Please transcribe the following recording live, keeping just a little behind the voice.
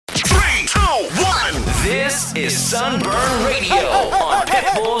This is Sunburn Radio on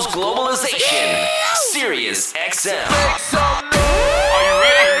Pitbull's Globalization, Sirius XM. Are you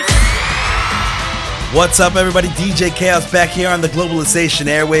ready? What's up, everybody? DJ Chaos back here on the Globalization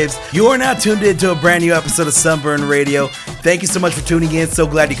airwaves. You are now tuned into a brand new episode of Sunburn Radio. Thank you so much for tuning in. So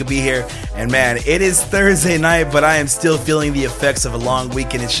glad you could be here. And man, it is Thursday night, but I am still feeling the effects of a long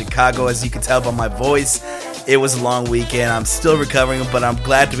weekend in Chicago. As you can tell by my voice, it was a long weekend. I'm still recovering, but I'm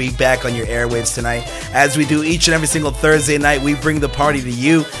glad to be back on your airwaves tonight. As we do each and every single Thursday night, we bring the party to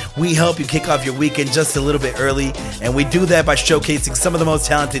you. We help you kick off your weekend just a little bit early, and we do that by showcasing some of the most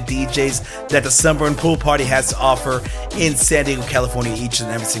talented DJs that the Sunburn Pool Party has to offer in San Diego, California each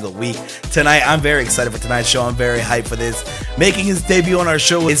and every single week. Tonight, I'm very excited for tonight's show. I'm very hyped for this. Making his debut on our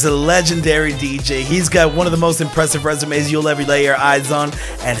show is a legendary DJ. He's got one of the most impressive resumes you'll ever lay your eyes on,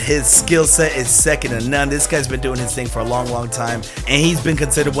 and his skill set is second to none. This guy's been doing his thing for a long, long time, and he's been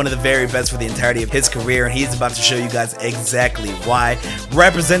considered one of the very best for the entirety of his career, and he's about to show you guys exactly why.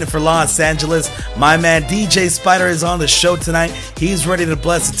 Representing for Los Angeles, my man DJ Spider is on the show tonight. He's ready to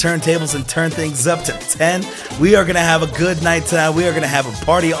bless the turntables and turn things up to 10. We are going to have a good night tonight. We are going to have a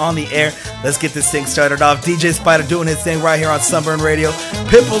party on the air. Let's get this thing started off. DJ Spider doing his thing right here on Sunburn Radio.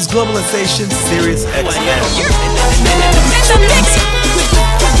 Pitbull's Globalization, Sirius XM.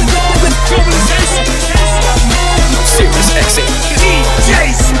 Sirius XM.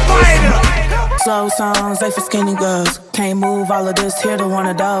 DJ Spider. Slow songs, they for skinny girls. Can't move all of this here to one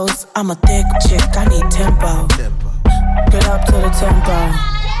of those. I'm a thick chick, I need tempo. Get up to the tempo.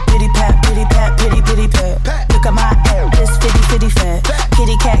 Pity pat, pity pat, pity pity pat. Look at my ass, this fitty fitty fat.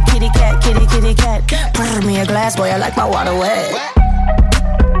 Kitty cat, kitty cat, kitty kitty cat. Pour me a glass, boy, I like my water wet.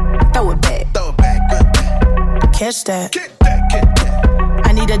 Throw it back, good back. Catch that.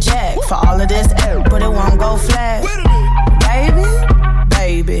 I need a jack for all of this air, but it won't go flat.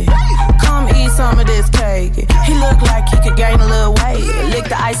 Baby, come eat some of this cake. He look like he could gain a little weight. Lick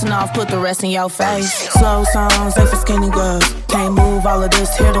the icing off, put the rest in your face. Slow songs, they for skinny girls. Can't move all of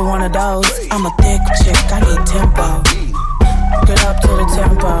this here to one of those. I'm a thick chick, I need tempo. Get up to the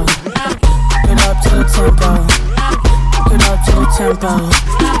tempo. Get up to the tempo. Get up to the tempo.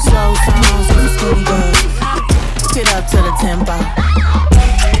 Slow songs, they for skinny girls. Get up to the tempo.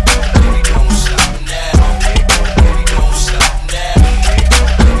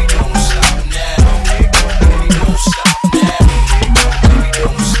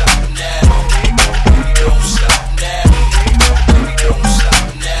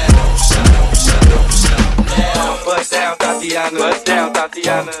 Bust down,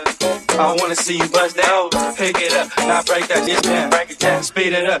 Tatiana. I wanna see you bust down. Pick it up, now break that shit down. Break it down,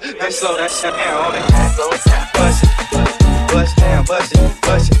 speed it up, then slow that shit down on the cat. Bust it, bust down, bust it,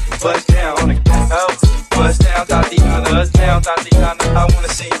 bust it, bust down on the cat. Oh, bust down, Tatiana. Bust down, Tatiana. I wanna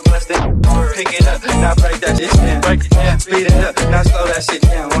see you bust down. Pick it up, now break that shit down. Break it down, speed it up, now slow that shit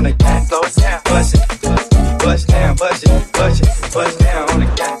down on the cat. Slow it down, bust it, bust down, bust it, bust it, bust down on the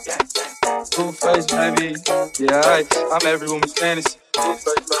cat. Cool face, baby. Yeah, I'm every woman's fantasy.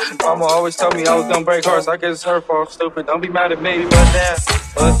 Mama always told me I was gonna break hearts. I guess it's her fault, stupid. Don't be mad at me. Bust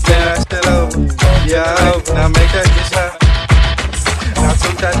down, that shit over. Yeah, I hope. Now make that bitch hot. Now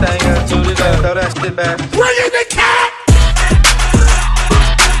toot that thing up, toot it up, throw that shit back. Bring in the cat!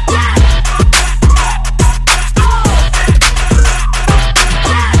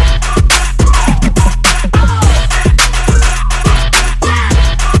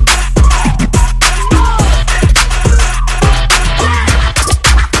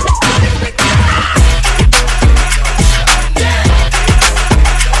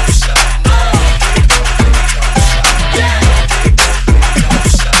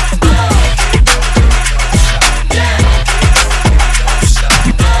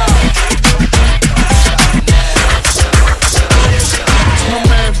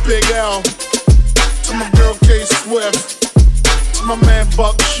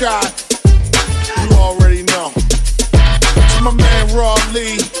 Buckshot, you already know. To my man Rob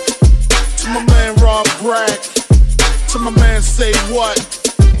Lee, to my man Rob Bragg, to my man Say What,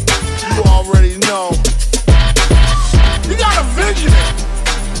 you already know. You gotta vision it,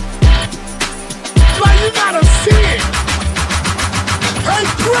 like you gotta see it. Hey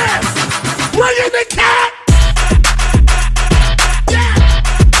Chris, bring in the cat.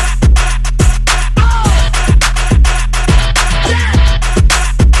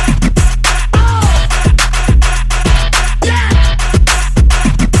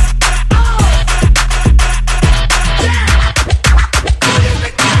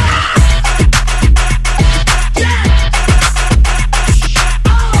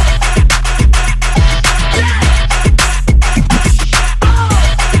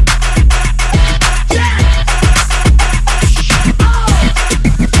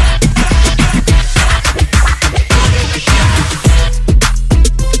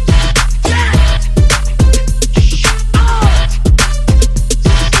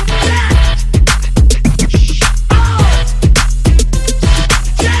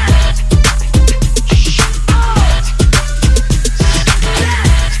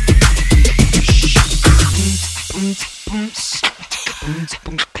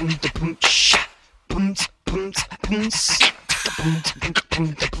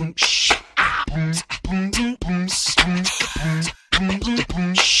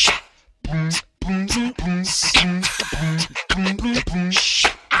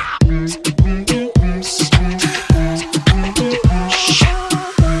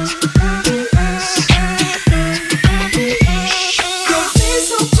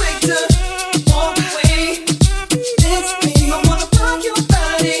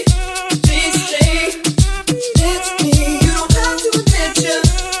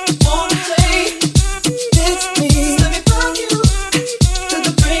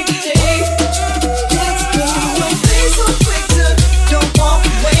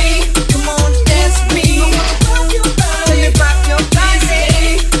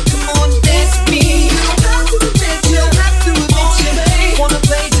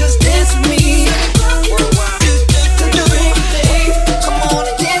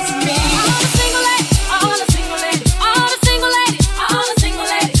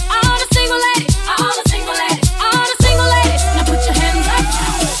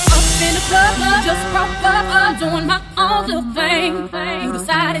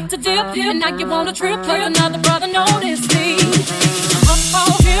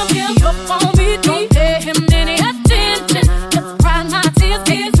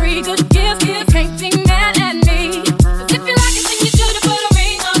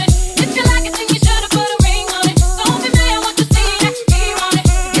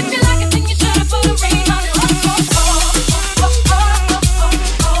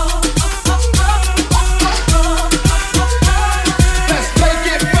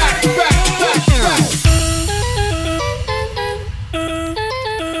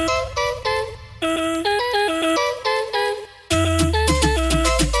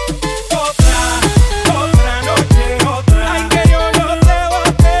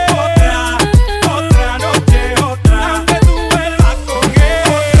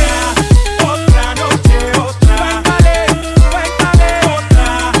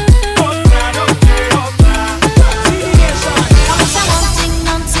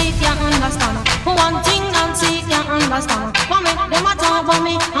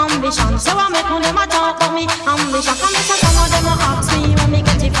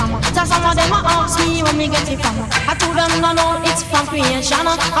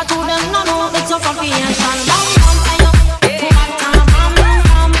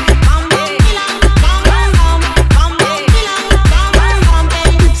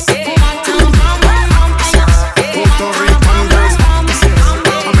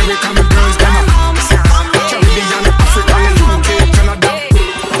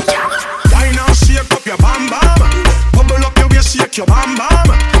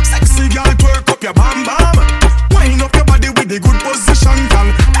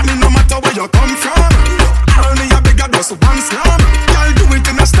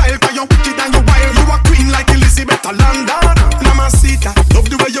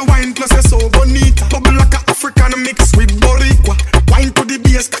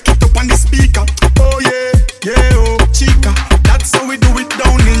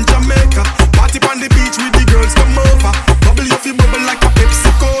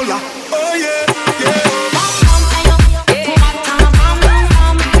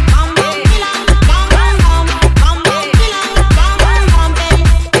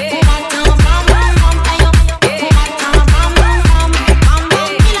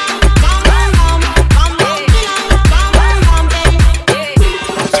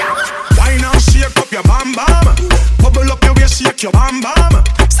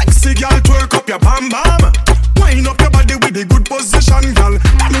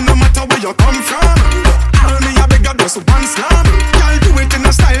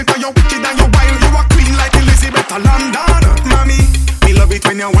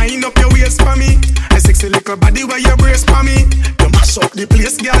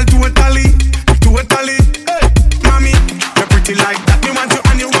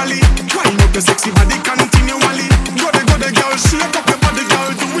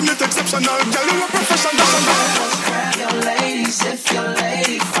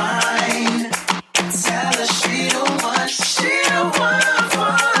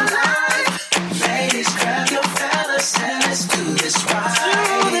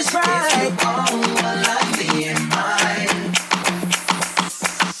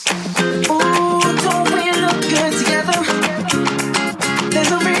 Ooh, don't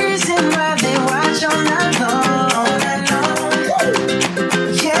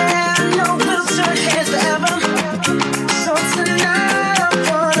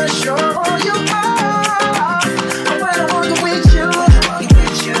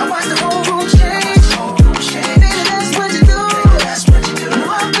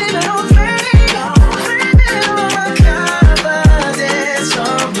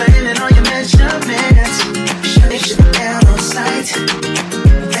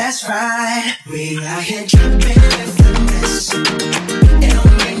That's right. We out here dripping in finesse. It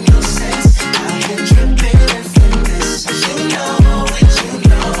don't make no sense. Out here dripping in finesse. You know it, you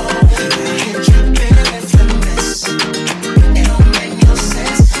know. We out here dripping in finesse. It don't make no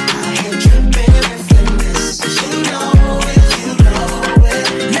sense. Out here dripping in finesse. You know it, you know it.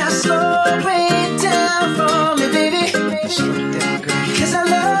 Now slow it down for me, baby. 'Cause I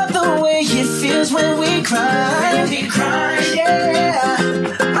love the way it feels when we cry. We cry, yeah.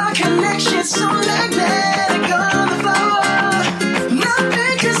 Our connection's so magnetic on the floor.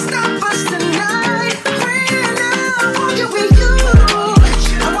 Nothing can stop us tonight. When I'm walking with you,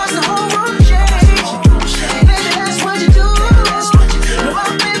 I watch the whole world change. Baby, that's what you do. No,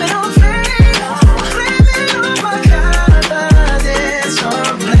 I'm blaming on fate. Blaming on my confidence. Or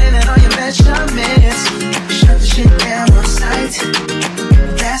I'm blaming on your measurements. Shut the shit down on sight.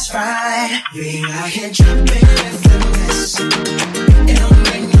 That's right. We out here dripping in finesse. It don't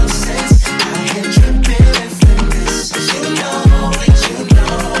make no sense. Out here dripping in finesse. You know it, you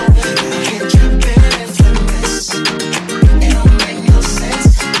know. Out here dripping in finesse. It don't make no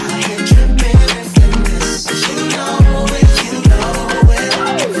sense. Out here dripping in finesse. You know it, you know it.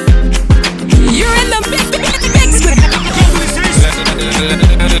 You're in the mix with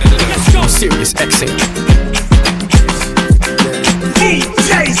Let's go. Sirius XM. DJ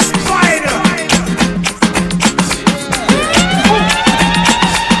Spider.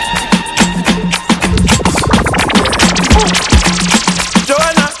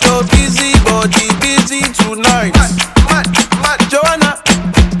 Joanna, you're busy, body busy tonight. Joanna,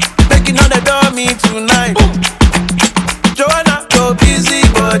 making all the dummy tonight. Joanna, you're busy,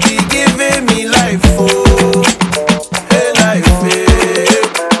 body giving me life, oh, hey life, hey.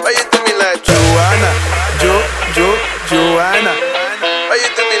 Why you do me like Joanna, Joanna? Why you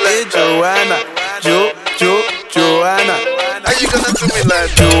do me like Joanna, Joanna? How you gonna do me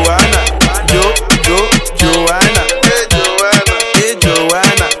like Joanna, Joanna? Hey Joanna, hey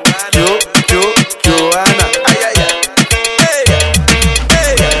Joanna, Joanna. Ay ay ay. Hey,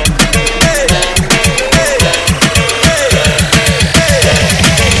 hey, hey,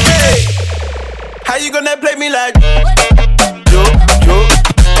 hey. How you gonna play me like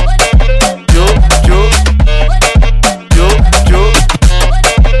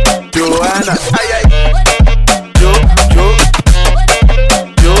Joanna? Ay ay.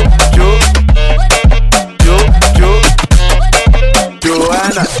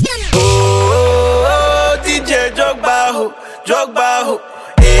 Joanna. Oh, DJ Jogbaho.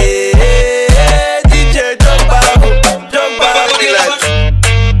 Eh, DJ Jogbaho.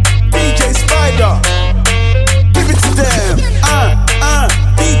 DJ Spider, give it to them.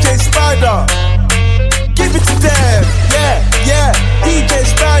 DJ Spider, give it to them. Yeah, DJ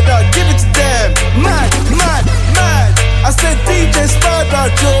Spider, give it to them. Mad. I said DJ Spider,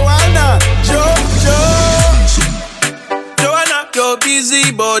 Joanna, Joanna, you're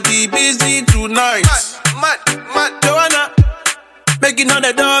busy, body busy tonight. Mad. Joanna, making all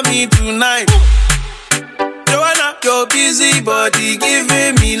the dummy tonight. Joanna, you're busy, body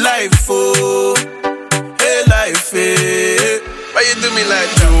giving me life, oh, hey life, hey. Why you do me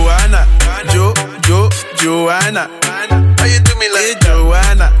like Joanna, Joanna? Why you do me like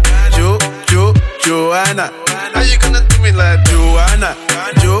Joanna, Joanna? How you gonna do me like Joanna,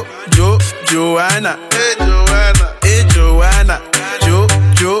 Joanna? Hey Joanna,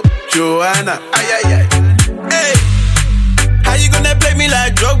 Joanna. Ay ay ay. Hey, how you gonna play me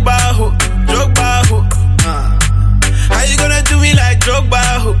like Jogbaho? How you gonna do me like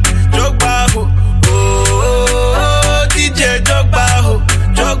Jogbaho? Oh, DJ Jogbaho.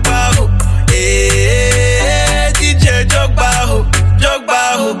 Eh, DJ Jogbaho.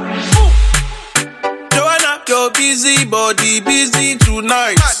 Joanna, you're busy, body busy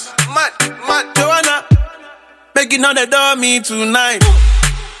tonight. Mad. Joanna, making all the dummy tonight.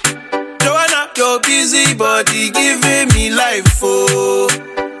 Joanna, you're busy, body giving me life, oh,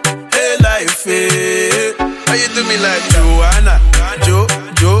 hey life, hey. Why you do me like Joanna,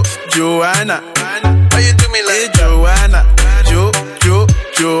 Joanna? Why you do me like Joanna,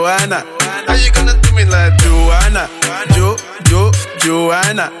 Joanna? How you gonna do me like Joanna,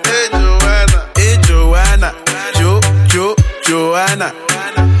 Joanna? Hey Joanna, Joanna.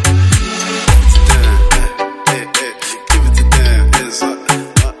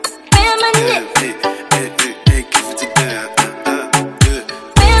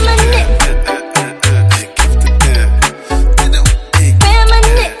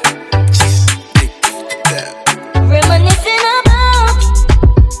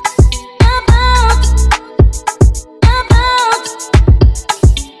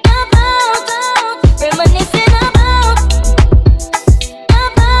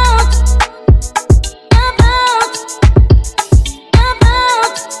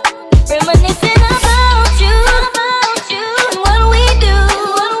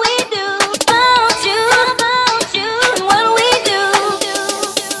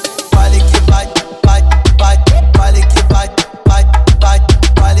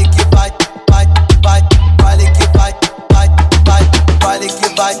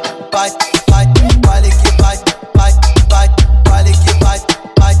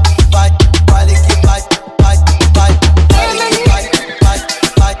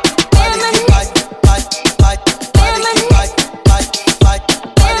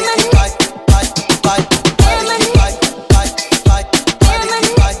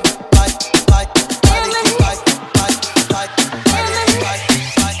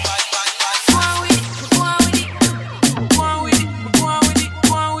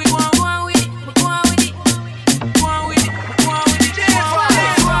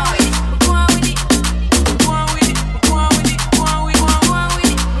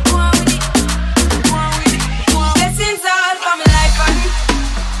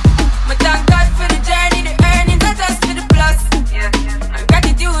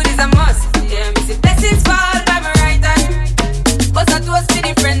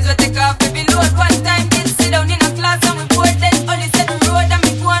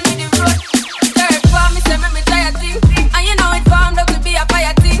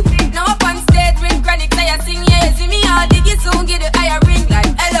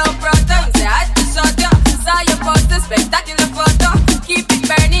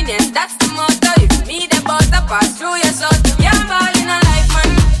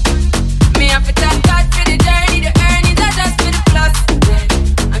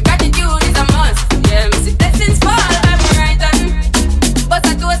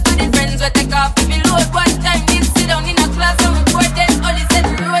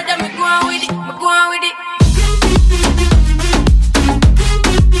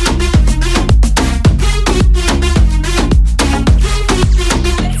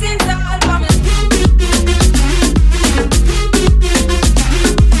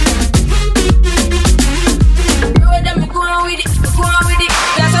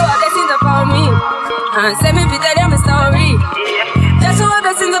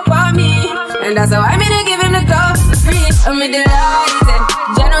 So I mean I give him the go for free. I'm delighted.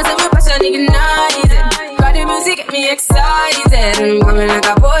 General say my passion ignited. Got the music get me excited. I'm coming like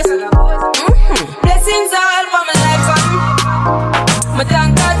a boss. Blessings all for my life. My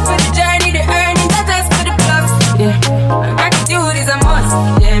thank God for the journey, the earning, not just for the plugs. Yeah, gratitude is a must.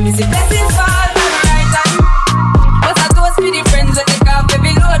 Yeah, me say blessings fall for the right time. But I toast with the friends that take off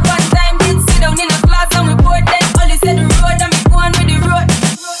every load. One time did sit down in a class and we board them. Only said the road and me go on with the road.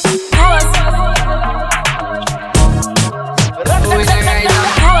 Toast. Who is the right now?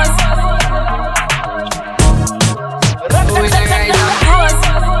 Toast. Who is the right now? Toast.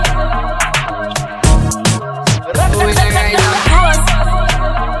 Who is the right now? Toast.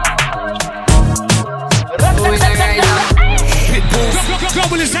 Who is the right now?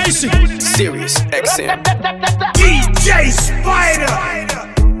 Globalization. Sirius XM. DJ Spider.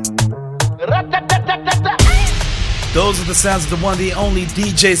 Those are the sounds of the one, the only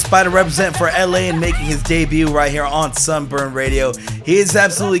DJ Spider representing for LA and making his debut right here on Sunburn Radio. He is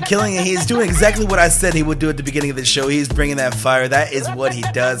absolutely killing it. He is doing exactly what I said he would do at the beginning of the show. He's bringing that fire. That is what he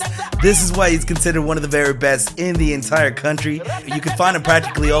does. This is why he's considered one of the very best in the entire country. You can find him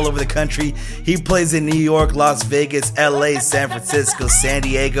practically all over the country. He plays in New York, Las Vegas, LA, San Francisco, San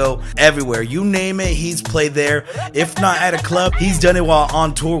Diego, everywhere. You name it, he's played there. If not at a club, he's done it while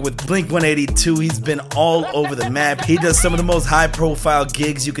on tour with Blink-182. He's been all over the map. He does some of the most high-profile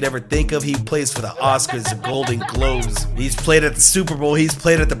gigs you could ever think of. He plays for the Oscars, the Golden Globes. He's played at the Super Bowl. He's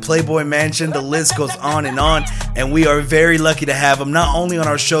played at the Playboy Mansion. The list goes on. And we are very lucky to have him not only on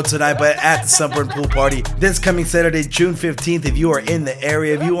our show tonight, but at the Sunburn Pool Party this coming Saturday, June 15th. If you are in the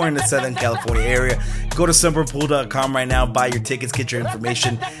area, if you are in the Southern California area, go to sunburnpool.com right now. Buy your tickets, get your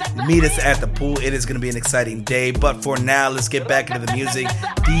information. Meet us at the pool. It is going to be an exciting day. But for now, let's get back into the music.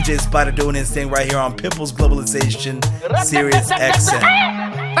 DJ Spider doing his thing right here on Pitbull's Globalization, Sirius XM.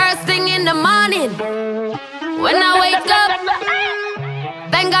 First thing in the morning, when I wake up,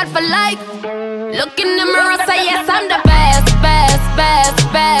 thank God for life. Look in the mirror, say yes, I'm the best, best, best,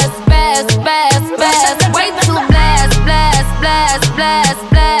 best, best, best, best. Way too blessed, blessed, blessed, blessed,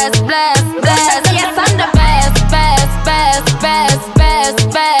 blessed, blessed, blessed. Yes, I'm the best, best, best, best, best,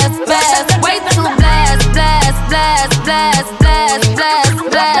 best, best. Way too blessed, blessed, blessed, blessed, blessed,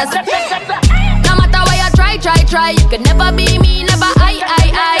 blessed, blessed. No matter where you try, you can never be me, never I.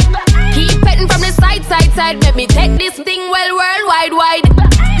 Keep petting from the side, make me take this thing well worldwide, wide.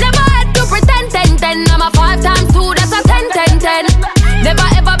 Never had to pretend, 10. I'm a 5 times 2, that's a 10. Never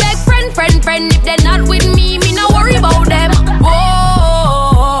ever beg friend. If they're not with me, no worry about them. Whoa,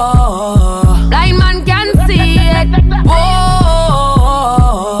 blind man can see it. Whoa,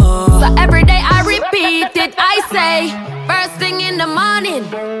 so every day I repeat it. I say, first thing in the morning,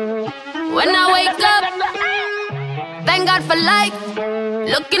 when I wake up, thank God for life.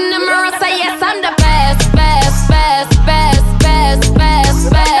 Look in the mirror, say yes, I'm the best, best, best, best, best, best,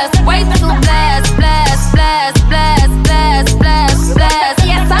 best. Way too blessed, blessed, blessed, blessed, blessed, blessed, blessed.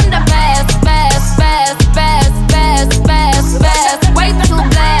 Yes, I'm the best, best, best, best, best, best, best. Way too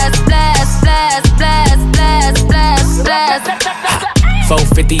blessed, blessed, blessed, blessed, blessed, blessed, blessed.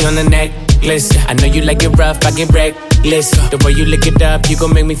 450 on the necklace. I know you like it rough, I get reckless. The way you lick it up, you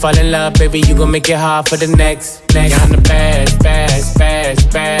gon' make me fall in love, baby. You gon' make it hard for the next. Yeah, I'm the best.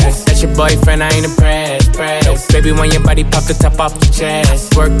 That's your boyfriend, I ain't impressed. Baby, when your body pop the top off the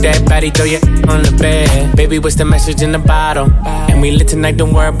chest, work that body, throw your on the bed. Baby, what's the message in the bottle? And we lit tonight,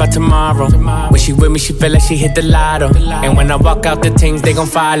 don't worry about tomorrow. When she with me, she feel like she hit the lotto. And when I walk out, the things they gon'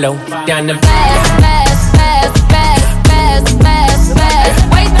 follow. Yeah, I'm the best.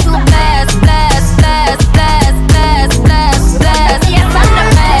 Way too blessed, blessed, blessed, blessed, blessed, blessed, blessed. Yes, I'm the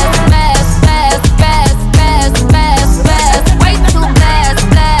best. Way too blessed,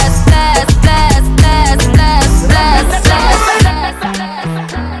 blessed, blessed, blessed, blessed, blessed,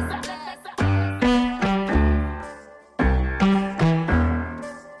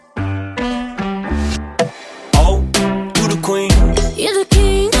 Oh, you the queen. You're the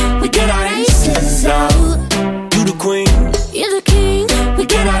king. We get our aces out.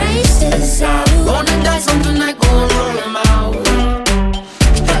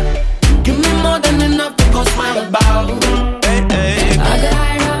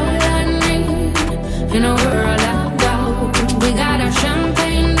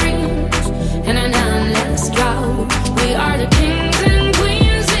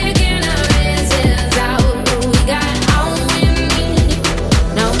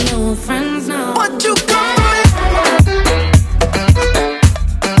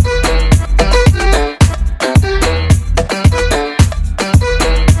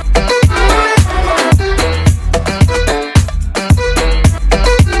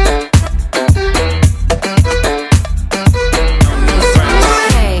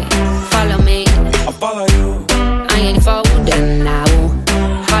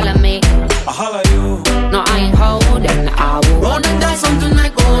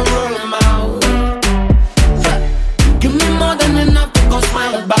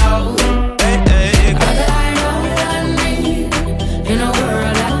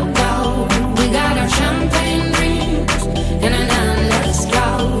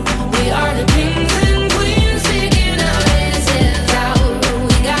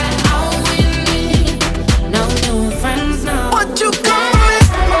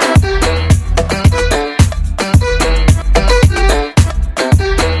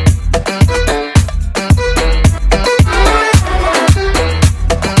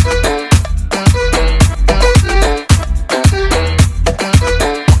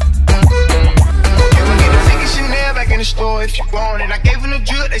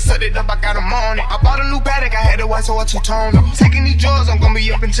 white, so I two-tone. Taking these drugs, I'm gonna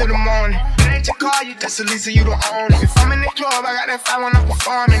be up until the morning. It ain't your car, you just a Lisa, you don't own it. If I'm in the club, I got that fire when I'm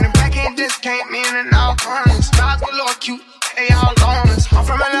performing. The backhand disc came in and out corners. Stars galore, cute, they all loners. I'm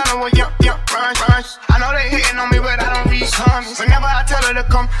from Atlanta with young runs. I know they hating on me, but I don't read comments. Whenever I tell her to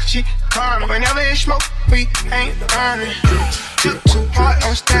come, she coming. Whenever it's smoke, we ain't burning. Too hard,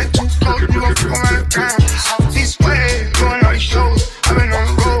 don't stand too close. You gon' fuck around the town. Off this way, doing all these shows. I've been on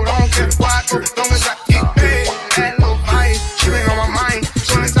the road, I don't care where I go, long as I get paid. That little vibe, she been on my mind.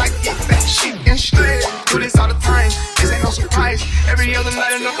 Soon as I get back, she can straight. Do this all the time, this ain't no surprise. Every other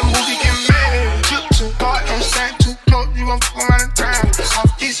night another movie get made. Too hard, don't stand too close. You gon' fuck around the town.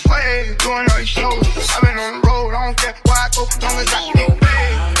 Off this way, doing all these shows. I've been on the road, I don't care where I go, long as I get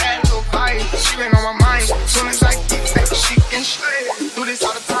paid. That little vibe, she been on my mind. Soon as I get back, she can straight. Do this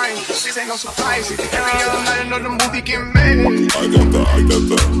all the time, this ain't no surprise. Every other night another movie get made. I got the. You got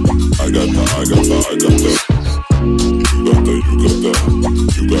the.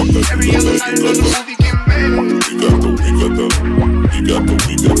 Every other night another movie get made. We got the.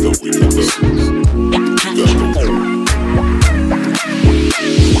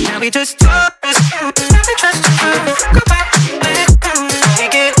 Can we just talk? Can we just go back? We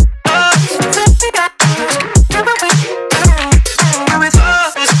get lost. We got can we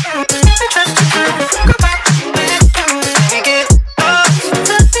talk? Can we just go back? We get lost.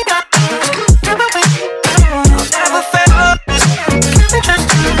 We got can we never fail. Can we just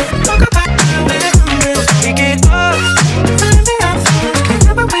go back? We get lost.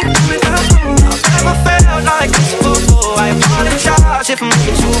 Never felt like this before. I apologize if I'm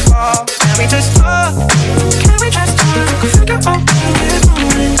moving too far. Can we just talk? Can we just talk? Figure out what we're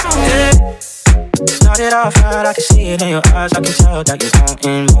going on. Yeah. Started off right, I can see it in your eyes. I can tell that you're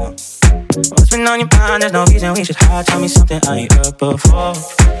wanting more. What's been on your mind? There's no reason we should hide. Tell me something I ain't heard before.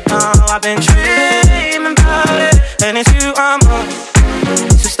 I've been dreaming about it, and it's you I'm on.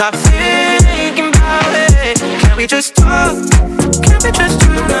 So stop thinking about it. Can we just talk? Can we just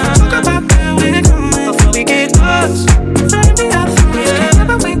talk about where we're going before we get lost? Maybe I thought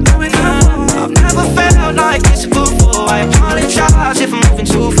wherever we going on. I've never felt like this before. I apologize if I'm moving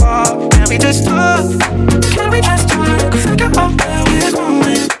too far. Can we just talk? Can we just talk? Figure out where we're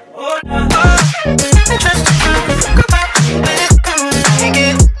going. Can we just talk about where we're going? We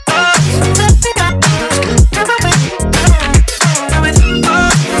get lost. We got can we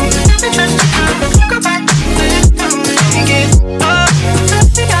talk? Can we just talk about where we're going? We get lost.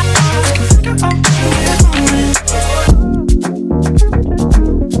 We got figure out where we're going.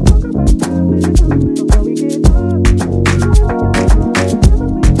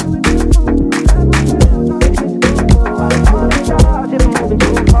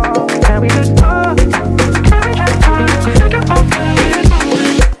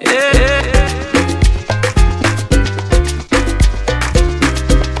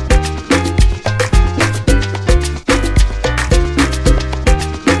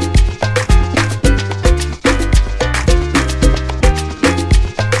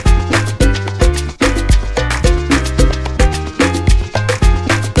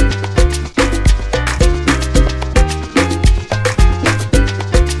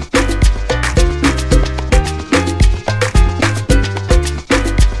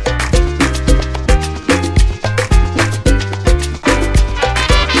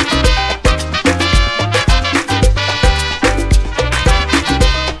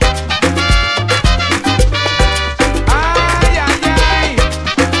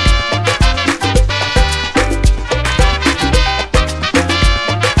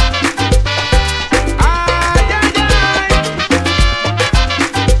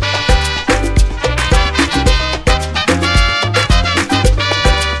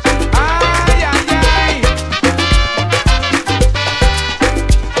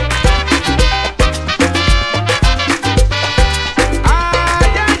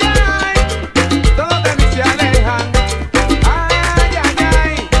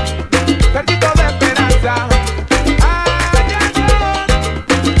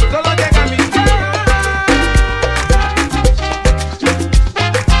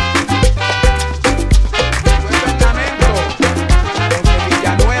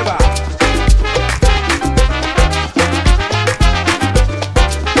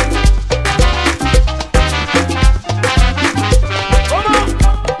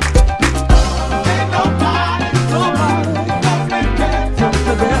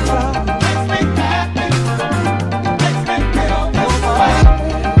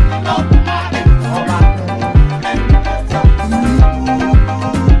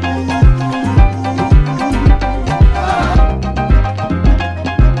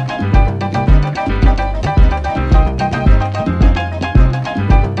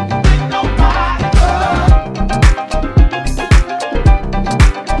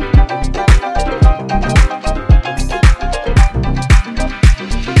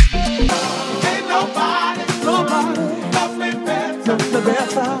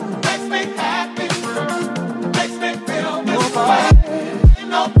 forever. Makes me happy. Makes me feel this way.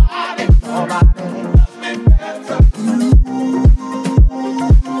 Nobody loves me better.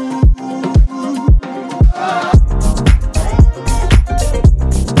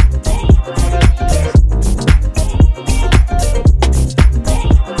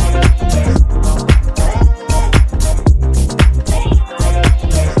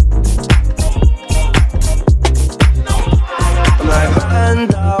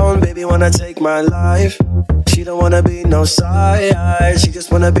 Wanna take my life. She don't wanna be no side. She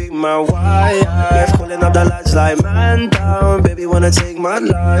just wanna be my wife. Calling up the lights like man down. Baby wanna take my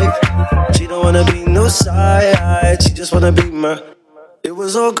life. She don't wanna be no side. She just wanna be my. It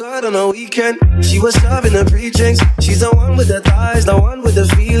was all good on the weekend. She was serving the pre-drinks. She's the one with the thighs, the one with the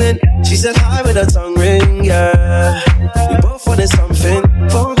feeling. She said hi with her tongue ring, yeah. We both wanted something.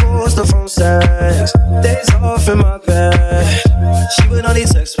 Phone calls to phone sex. Days off in my bed. She would only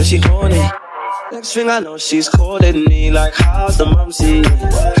text when she horny. Next thing I know, she's calling me like, how's the mumsy?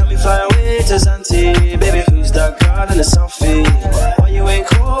 Can we fly away to Zanti? Baby, who's that girl in the selfie? Why you ain't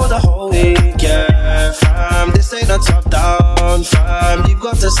called the whole week? Yeah, fam, this ain't a top down, fam. You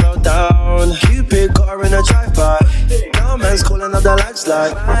got to slow down. Cupid got her in a drive-by. Now man's calling up the lights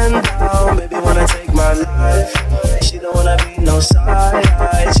like, man down. Baby wanna take my life. She don't wanna be no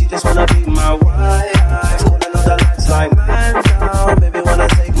side. She just wanna be my wife. Calling up the lights like, man down. Baby wanna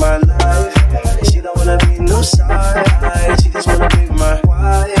take my life. She don't wanna be no side. She just wanna be my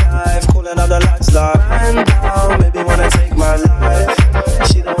wife. Calling out the lights like man down. Baby wanna take my life.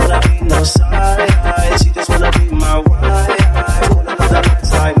 She don't wanna be no side. She just wanna be my wife. Calling out the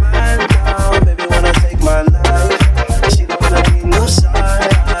lights like man down. Baby wanna take my life. She don't wanna be no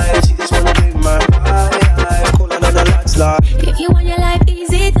side. She just wanna be my wife. Calling out the lights like. If you want your life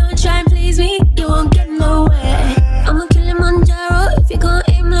easy, don't try and please me. You won't get nowhere. I'm a Kilimanjaro. If you gon'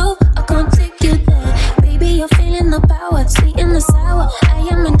 aim low, I can't take you there. Baby, you're feeling the power, sweet and the sour. I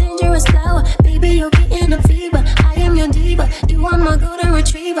am a dangerous flower. Baby, you're getting a fever. I am your diva. You are my golden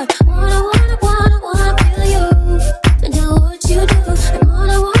retriever. Wanna feel you and do what you do. And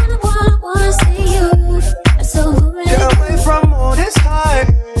wanna see you. It's so good. Get away from all this hype.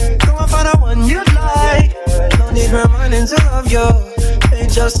 Go and find the one you like. No need reminding to love you.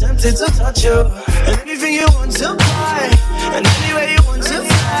 Ain't just tempted to touch you. And anything you want to buy. And anywhere you want to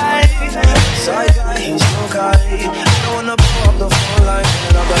fly. Side guy, he's no guy. I don't wanna pull up the phone line.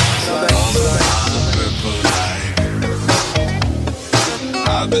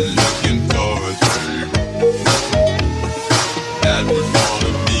 I've been looking for a type that would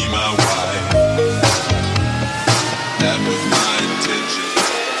wanna be my wife. That was my intention.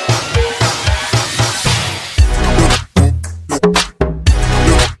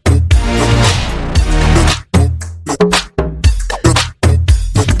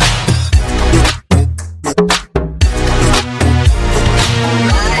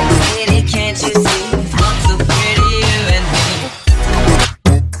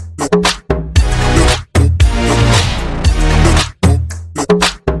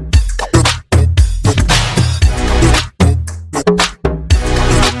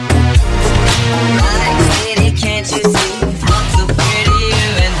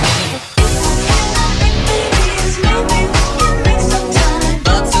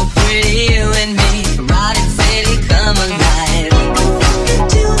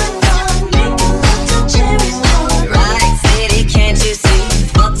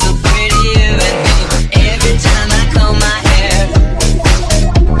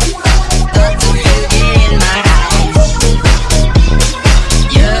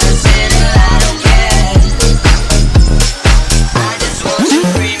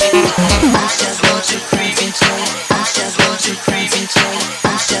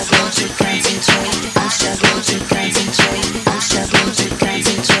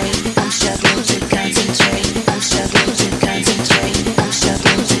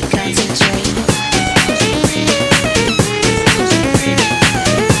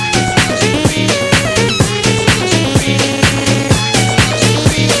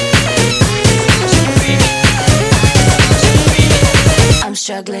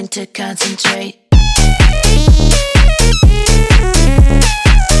 struggling to concentrate.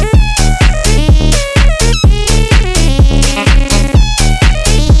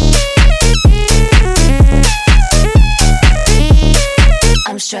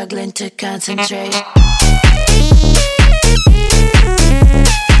 I'm struggling to concentrate.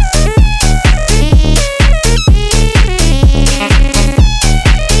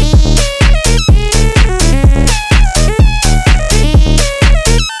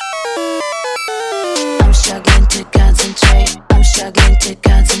 I'm struggling to concentrate. I'm struggling to to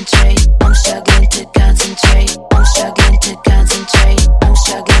concentrate. I'm struggling to concentrate. I'm struggling to concentrate. I'm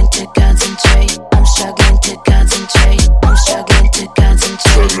struggling to concentrate. I'm struggling to concentrate. I'm struggling to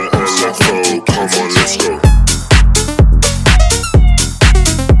concentrate. I'm struggling to concentrate.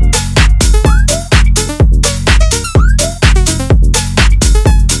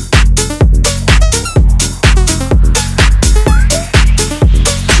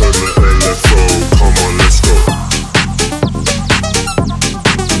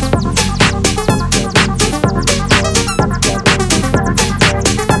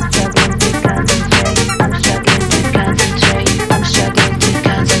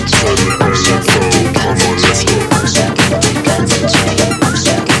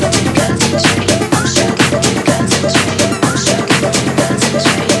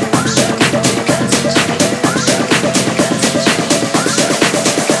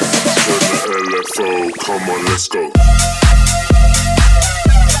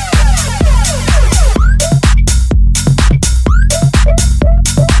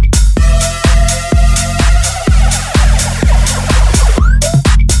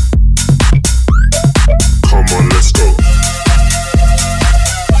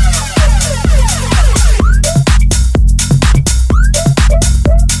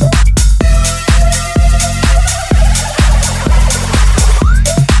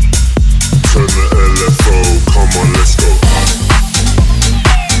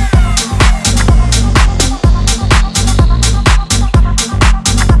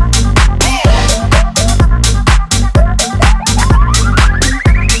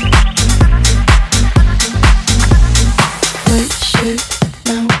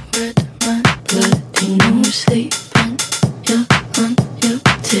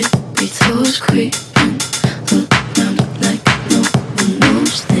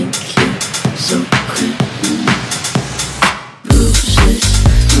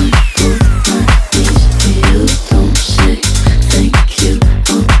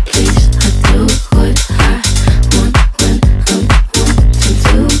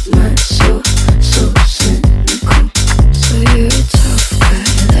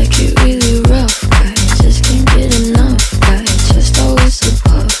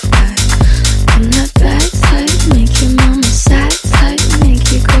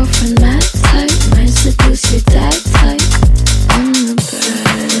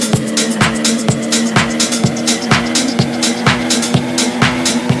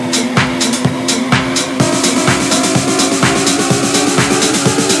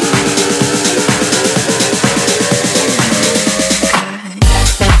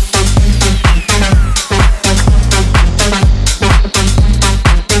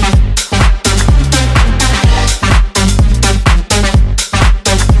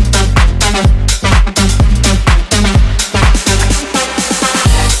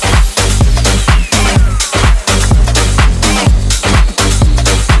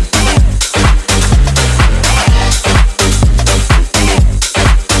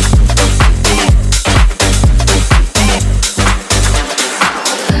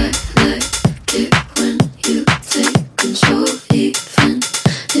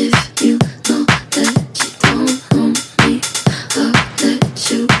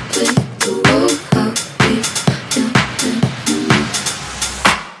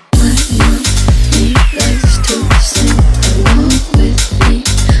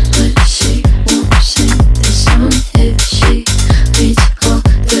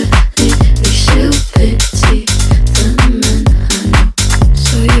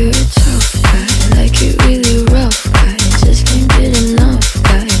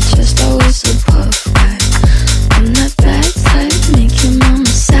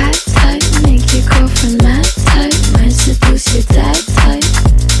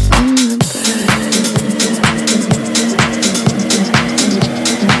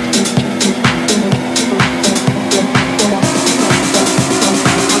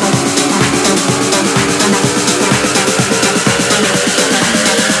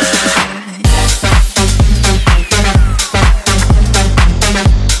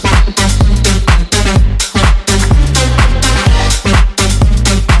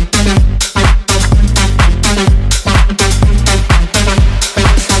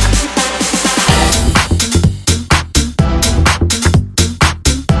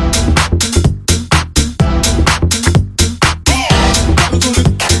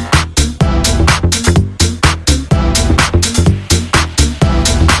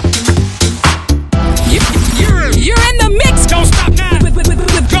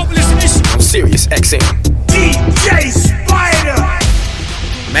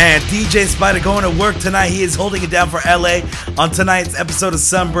 DJ Spider going to work tonight. He is holding it down for LA on tonight's episode of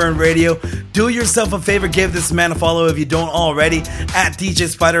Sunburn Radio. Do yourself a favor, give this man a follow if you don't already, at DJ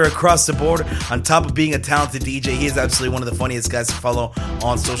Spider across the board. On top of being a talented DJ, he is absolutely one of the funniest guys to follow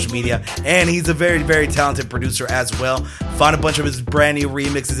on social media, and he's a very, very talented producer as well. Find a bunch of his brand new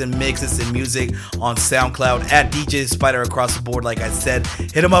remixes and mixes and music on SoundCloud at DJ Spider across the board. Like I said,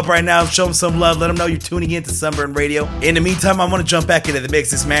 hit him up right now, show him some love, let him know you're tuning in to Sunburn Radio. In the meantime, I want to jump back into the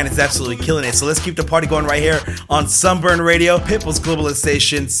mix. This man is absolutely killing it, so let's keep the party going right here on Sunburn Radio, Pitbull's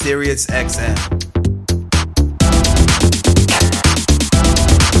Globalization, Sirius XM.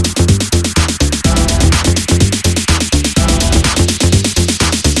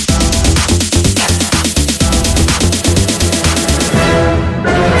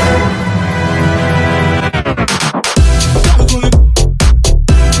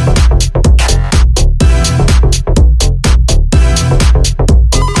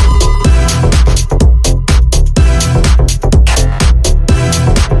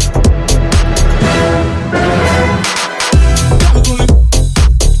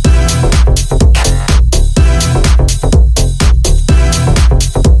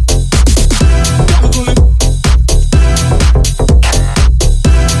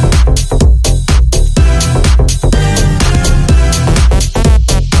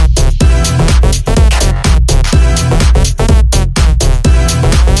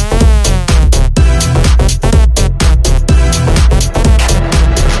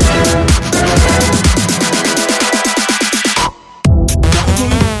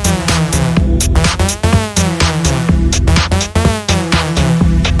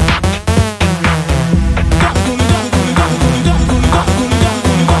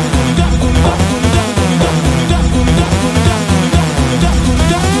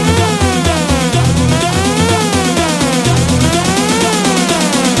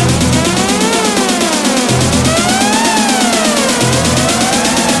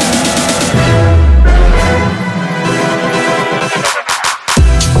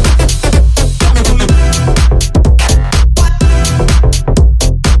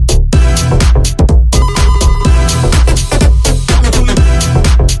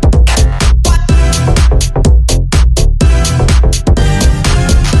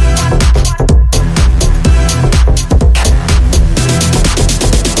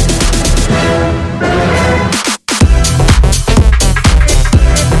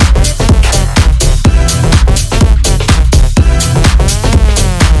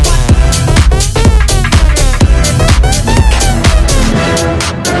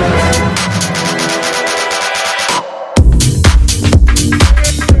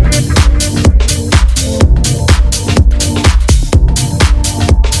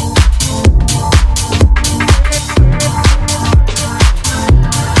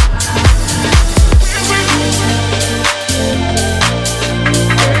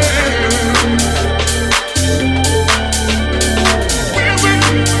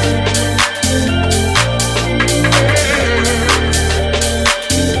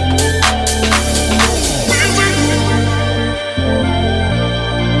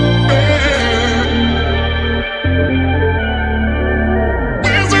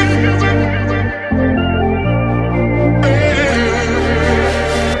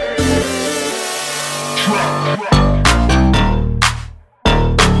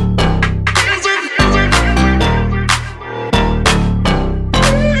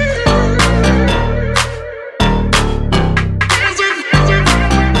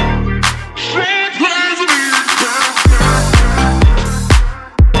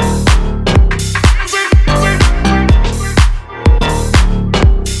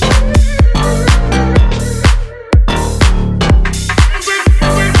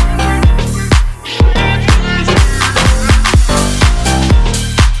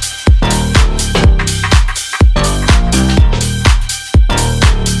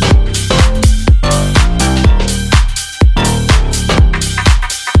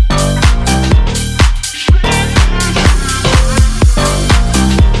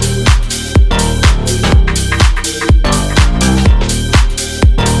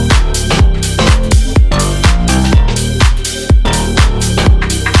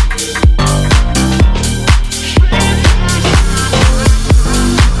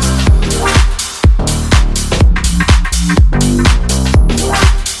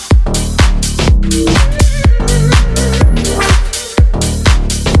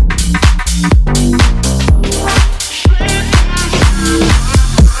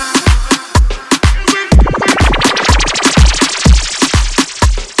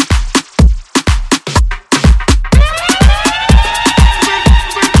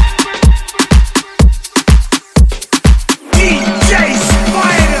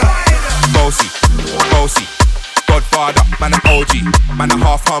 man a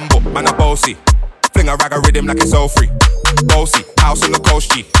half humble, man a bossy. Fling a rag a rhythm like it's all free. Bossy, house on the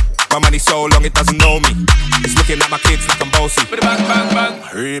coast G. My money so long it doesn't know me. It's looking at my kids like I'm bossy. Bang, bang, bang.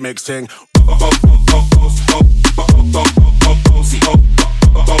 Remix thing.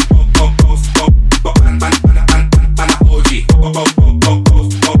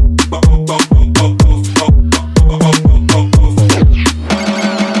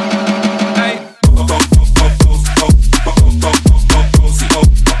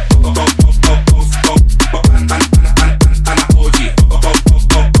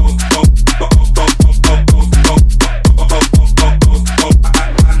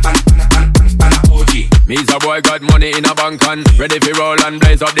 Boy got money in a bank and ready for roll and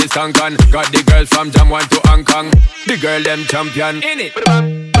blaze up this tank and got the girls from Jam 1 to Hong Kong. The girl them champion in it.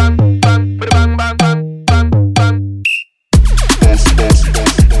 Bang, bang, bang, bang, bang, bang, bang, bang.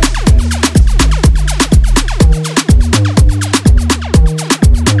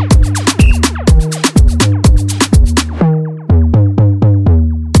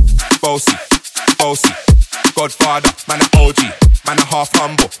 Bossy, bossy, Godfather, man a OG, man a half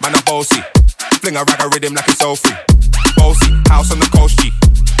humble, man a bossy. Fling a rag a rhythm like it's all free. Bossy, house on the coast G.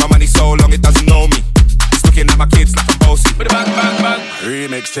 My money so long it doesn't know me. It's looking at my kids like I'm bossy. Bang, bang, bang.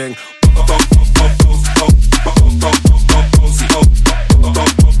 Remix thing.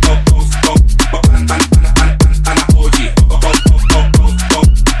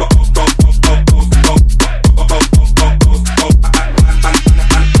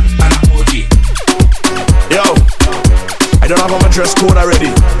 Yo, I don't have my dress code already.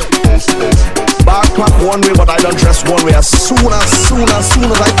 Backpack one way, but I don't dress one way. As soon as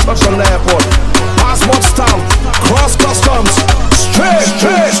I touch on the airport, passport stamp, cross customs,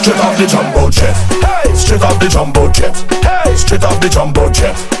 straight off the jumbo jet. Hey, straight off the jumbo jet. Hey, straight off the jumbo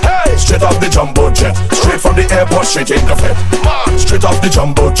jet. Hey, straight off the jumbo jet. Straight from the airport, straight in the Fed. Straight off the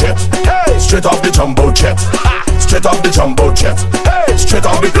jumbo jet. Hey, straight off the jumbo jet. Straight off the jumbo jet. Hey, straight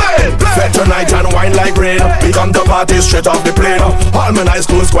off the plane. Fed tonight and wine like rain. We come to party straight off the plane. All my nice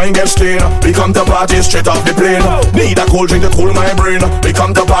clothes going get stained. We come to party straight off the plane. Need a cold drink to cool my brain. We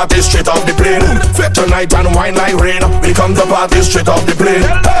come to party straight off the plane. Fed tonight and wine like rain. We come to party straight off the plane.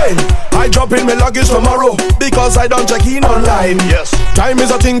 Hey, I drop in my luggage tomorrow because I don't check in online. Yes, time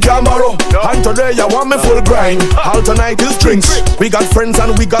is a thing can borrow. And today I want me full grind. All tonight is drinks. We got friends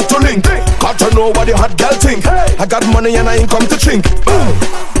and we got to link. Got to know what the hot girl think. I got money and I ain't come to chink.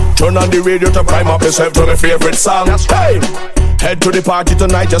 Turn on the radio to prime up yourself to my favorite song. Hey, head to the party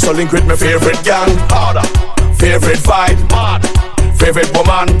tonight just to link with my favorite gang. Harder, favorite vibe, mad, favorite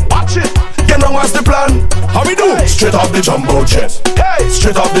woman. Watch it. You know what's the plan? How we do? Hey. Straight off the jumbo jet. Hey,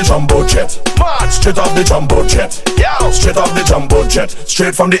 straight off the jumbo jet. Man, straight off the jumbo jet. Yeah, straight off the jumbo jet.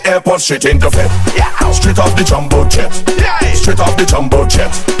 Straight from the airport, straight into Fed. Yeah, straight off the jumbo jet. Yeah, straight off the jumbo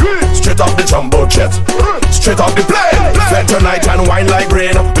jet. Straight off the jumbo jet. Straight off the plane. Fed tonight and wine like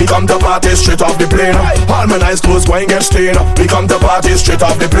rain. We come to party straight off the plane. All my nice clothes going get stained. We come to party straight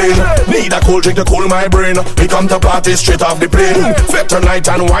off the plane. Need a cold drink to cool my brain. We come to party straight off the plane. Fed tonight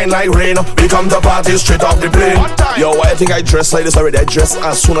and wine like rain. We come to party straight off the plane. Yo, I think I dress like this already. I dress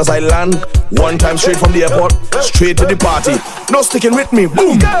as soon as I land. One time straight from the airport, straight to the party. No sticking with me,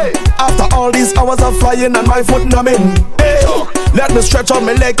 boom. After all these hours of flying and my foot numbing, hey, let me stretch out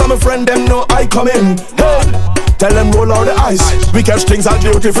my leg, come a friend, them know I come in. Hey, tell them roll out the ice. We catch things at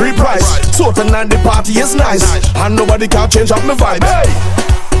duty free price. So tonight the party is nice, and nobody can change up my vibe. Hey,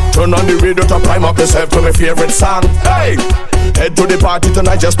 turn on the radio to prime up yourself to my favorite song. Hey, head to the party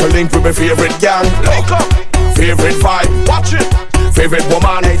tonight just to link with my favorite gang. Link up, favorite vibe, watch it. Favorite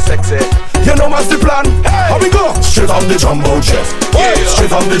woman, hey sexy. You know what's the plan? Hey, how we go? Straight off the jumbo jet. Yeah,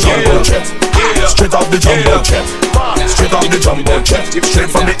 straight off the jumbo jet. Yeah, straight off the jumbo jet. Straight off the jumbo jet. Straight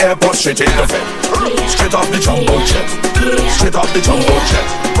from the airport, straight in the Fed. Straight off the jumbo jet. Straight off the jumbo jet.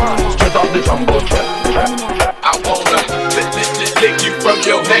 Straight off the jumbo jet. I wanna lick you from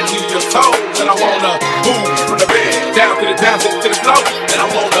your head to your toes, and I wanna move from the bed down to the floor, and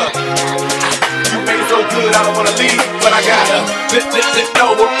I wanna. You made it so good, I don't wanna leave, but I gotta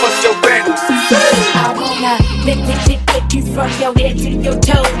know what's your brand. I wanna lick you from your head to your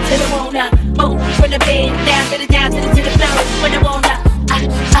toes, and I wanna move from the bed down to the floor, when I wanna.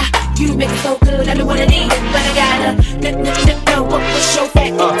 You make it so good, I don't wanna leave, but I gotta know what's your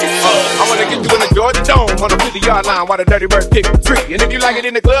brand. I wanna get you in the Georgia Dome on the 50-yard line while the dirty bird kick the tree. And if you like it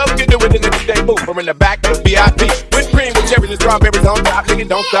in the club, you can do it in the D-Day booth or in the back of the VIP. With cream, with cherries and strawberries on top, nigga,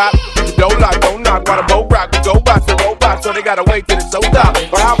 don't stop. The don't knock, while the boat rock, we go by for robots, so they gotta wait till it's sold out.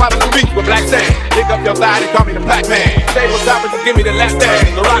 Or how about the beach with black sand? Pick up your thigh and call me the black man. table top and just give me the lap dance.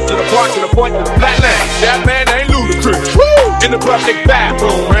 The rock to the park, to the point, to the flatland. That man ain't ludicrous. Woo! In the public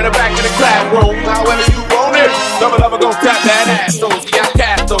bathroom, ran her back in the classroom. However you want it. Some of them gon' tap that ass. So see, I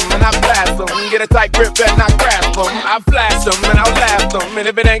cast them and I blast them. Get a tight grip and I grasp them. I flash them and I laugh them. And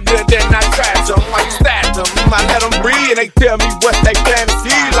if it ain't good, then I trash them. I stash them. I let them breathe and they tell me what they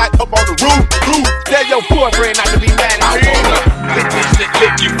fantasy. Like up on the roof. Tell your boyfriend not to be mad at me. I wanna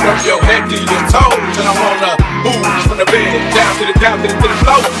lick you from your head to your toes. And I wanna move from the bed down to the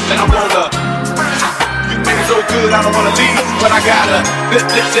floor. And I wanna, you make it so good I don't wanna leave, but I gotta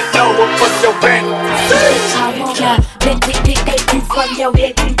let know what's your fantasy. I wanna lick you from your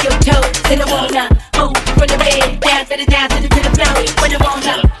head to your toes. And I wanna move from the bed down to the floor. When I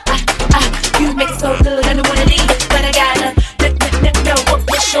wanna, you make it so good I don't wanna leave, but I gotta let know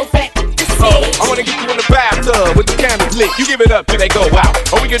what's your fantasy. I wanna get you in the bathtub with the cameras lit. You give it up till they go out.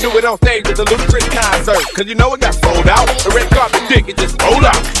 Or we can do it on stage at the ludicrous concert. Cause you know it got sold out. The red carpet dick, it just roll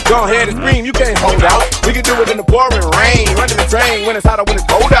out. Go ahead and scream, you can't hold out. We can do it in the pouring rain, running the train when it's hot or when it's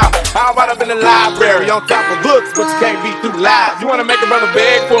cold out. How about up in the library on top of books, but you can't be too loud. You wanna make a brother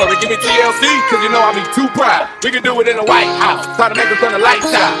beg for it, give me TLC, cause you know I be too proud. We can do it in the White House, try to make us turn the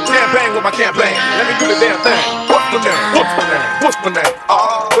lights out. Campaign with my campaign, let me do the damn thing. What's my name? What's my name? What's my name?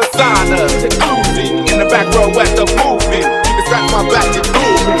 The sign up. In the back row at the movie. You can scratch my back and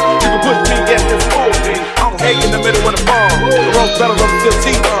move me. You can push me against this movie. I'm hanging in the middle of the farm. The rose petals on the still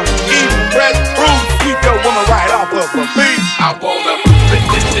teeth. Eating fresh fruit. Keep your woman right off of her feet. I wanna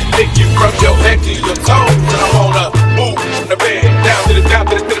lick you from your head to your toes. And I wanna move from the bed down to the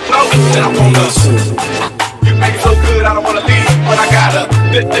floor. And I wanna, you make it so good I don't wanna leave, but I gotta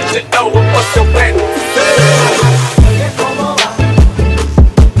know what's your plan.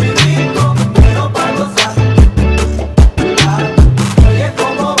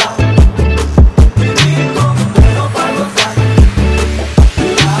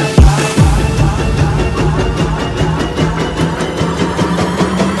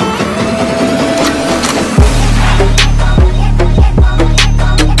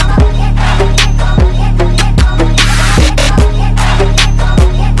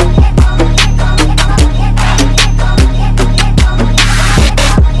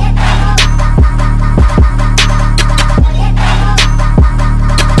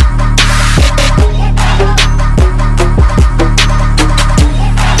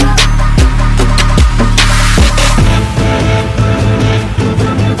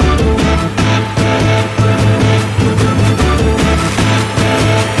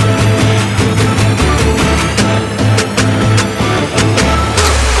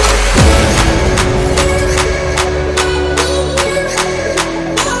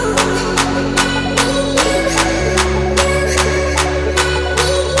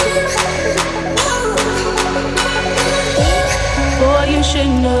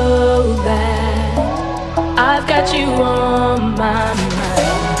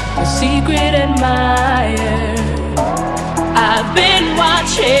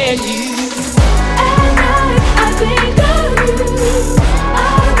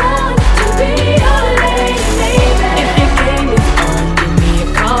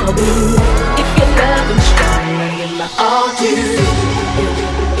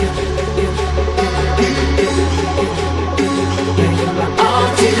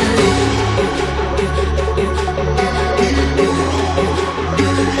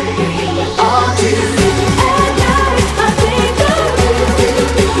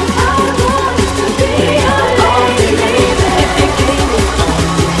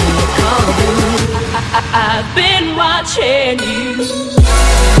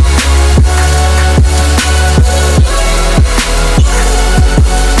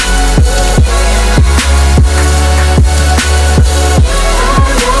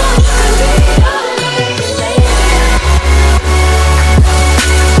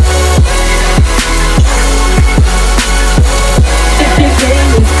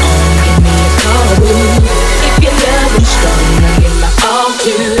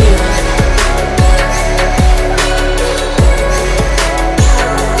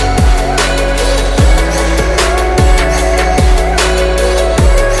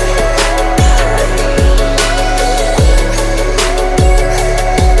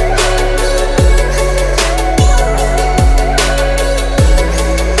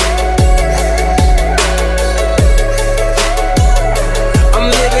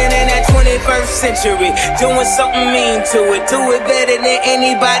 Doing something mean to it. Do it better than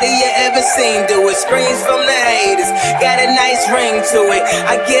anybody you ever seen. Do it. Screams from the haters. Got a nice ring to it.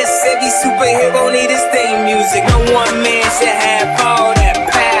 I guess every superhero need his theme music. No one man should have all that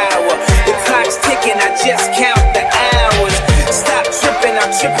power. The clock's ticking, I just count the hours.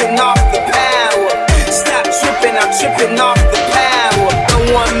 tripping off the power. Stop tripping, I'm tripping off the power.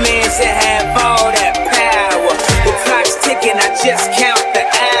 No one man should have all that power. The clock's ticking, I just count the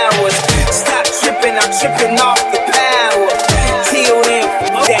hours. Stop tripping, I'm tripping off the power. Till then,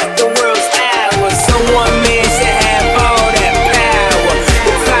 that the world's ours. No one man should have all that power.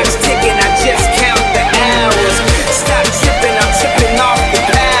 The clock's ticking, I just count the hours. Stop tripping, I'm tripping off the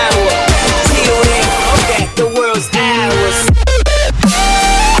power. Till then, that the world's ours.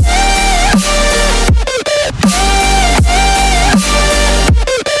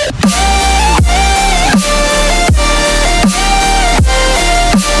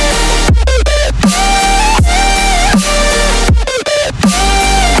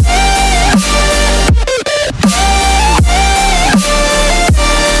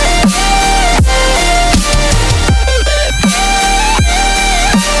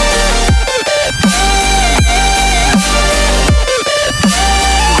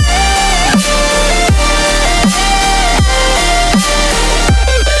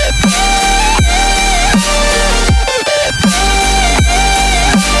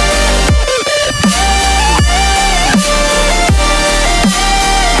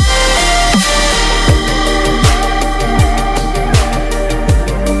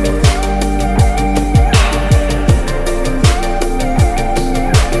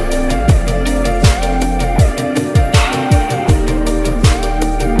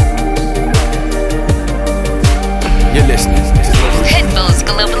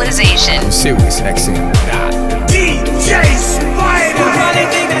 Sirius XM. DJ Spider. You probably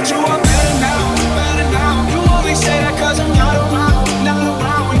think that you are better now. You only say that cause I'm not around.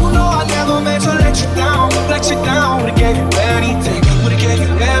 You know I never meant to let you down. Would've gave you anything, would've gave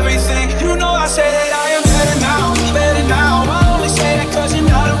you everything. You know I say that I am better now. I only say that cause you're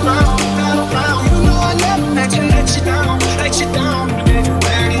not around. You know I never meant to let you down. Would've gave you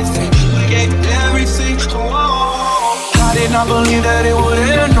anything, would've gave you everything. Oh, I did not believe that it would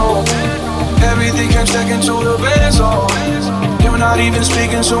end, no. Everything came second to the best, oh. You're not even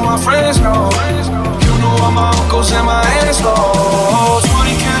speaking to my friends, no. You know all my uncles and my aunts, no.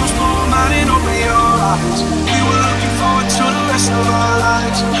 20 candles, put them out and open your eyes. We were looking forward to the rest of our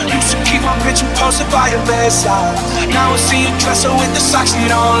lives. Used to keep my picture posted by your bedside. Now I see you dresser with the socks you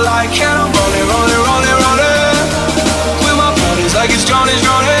don't like. And I'm rolling with my buddies like it's Johnny.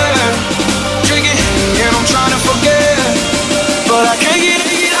 Drinking and I'm trying to forget, but I can't get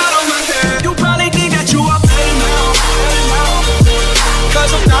it. You probably think that you are better now,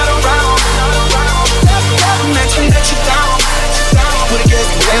 cause I'm not around. Never meant to let you down. Would've gave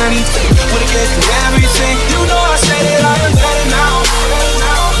you anything, would've gave you everything. You know I say that I am better now,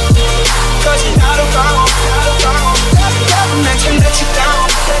 cause you're not around. Never meant to let you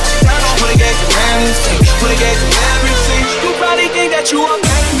down. Would've gave you anything, would've gave you everything. You probably think that you are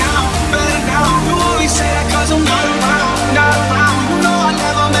better now. You always say that cause I'm not around. You know I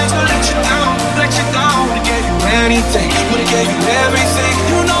never meant to let you down. Would've gave you anything, would've gave you everything.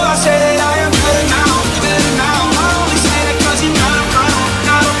 You know I say that I am better now. I only say that cause you're not around.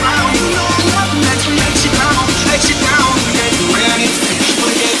 You know I never meant to let you down. Would've gave you anything,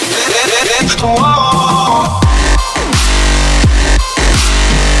 would've gave you everything. Oh.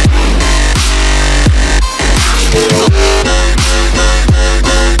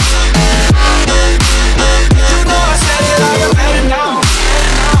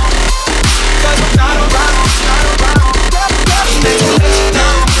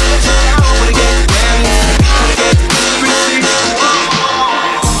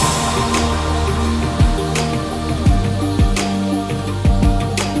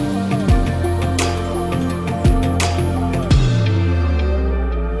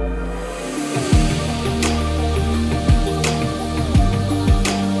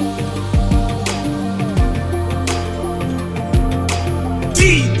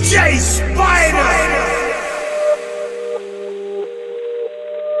 DJ Spider.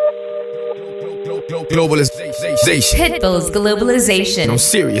 Globalization. Pitbull's Globalization. On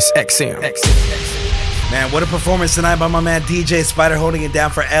Sirius XM. Man, what a performance tonight by my man DJ Spider, holding it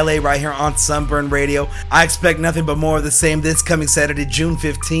down for LA right here on Sunburn Radio. I expect nothing but more of the same this coming Saturday, June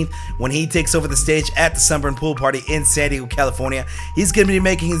 15th, when he takes over the stage at the Sunburn Pool Party in San Diego, California. He's going to be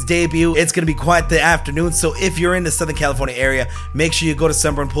making his debut. It's going to be quite the afternoon, so if you're in the Southern California area, make sure you go to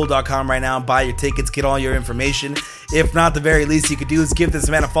sunburnpool.com right now and buy your tickets, get all your information. If not, the very least you could do is give this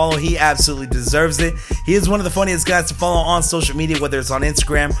man a follow. He absolutely deserves it. He is one of the funniest guys to follow on social media, whether it's on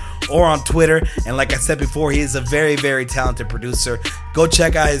Instagram or on Twitter. And like I said before, he is a very, very talented producer. Go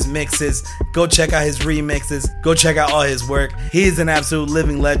check out his mixes. Go check out his remixes. Go check out all his work. He is an absolute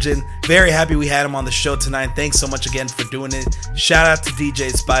living legend. Very happy we had him on the show tonight. Thanks so much again for doing it. Shout out to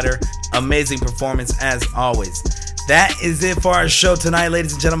DJ Spider. Amazing performance as always. That is it for our show tonight,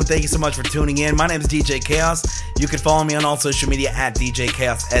 ladies and gentlemen. Thank you so much for tuning in. My name is DJ Chaos. You can follow me on all social media at DJ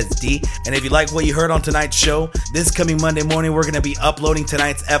Chaos SD. And if you like what you heard on tonight's show, this coming Monday morning, we're going to be uploading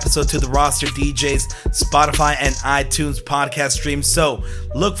tonight's episode to the Roster DJs Spotify and iTunes podcast stream. So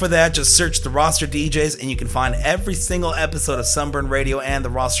look for that. Just search the Roster DJs and you can find every single episode of Sunburn Radio and the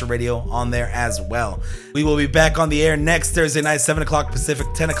Roster Radio on there as well. We will be back on the air next Thursday night, 7 o'clock Pacific,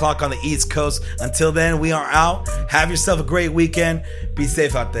 10 o'clock on the East Coast. Until then, we are out. Have yourself a great weekend. Be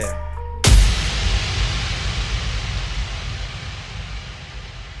safe out there.